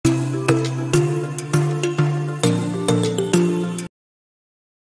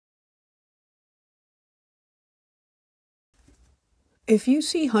If you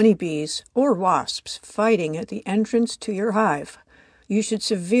see honeybees or wasps fighting at the entrance to your hive, you should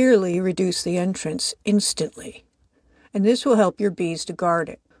severely reduce the entrance instantly, and this will help your bees to guard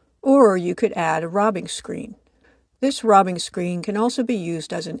it. Or you could add a robbing screen. This robbing screen can also be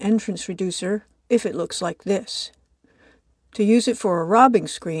used as an entrance reducer if it looks like this. To use it for a robbing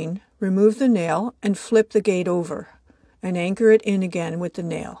screen, remove the nail and flip the gate over, and anchor it in again with the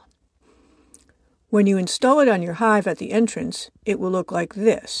nail. When you install it on your hive at the entrance, it will look like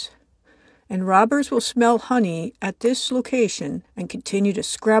this, and robbers will smell honey at this location and continue to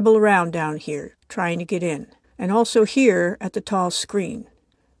scrabble around down here, trying to get in, and also here at the tall screen.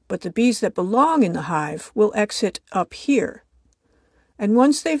 But the bees that belong in the hive will exit up here, and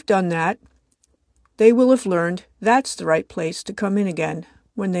once they've done that, they will have learned that's the right place to come in again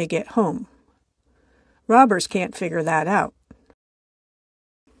when they get home. Robbers can't figure that out.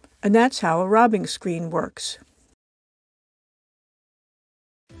 And that's how a robbing screen works.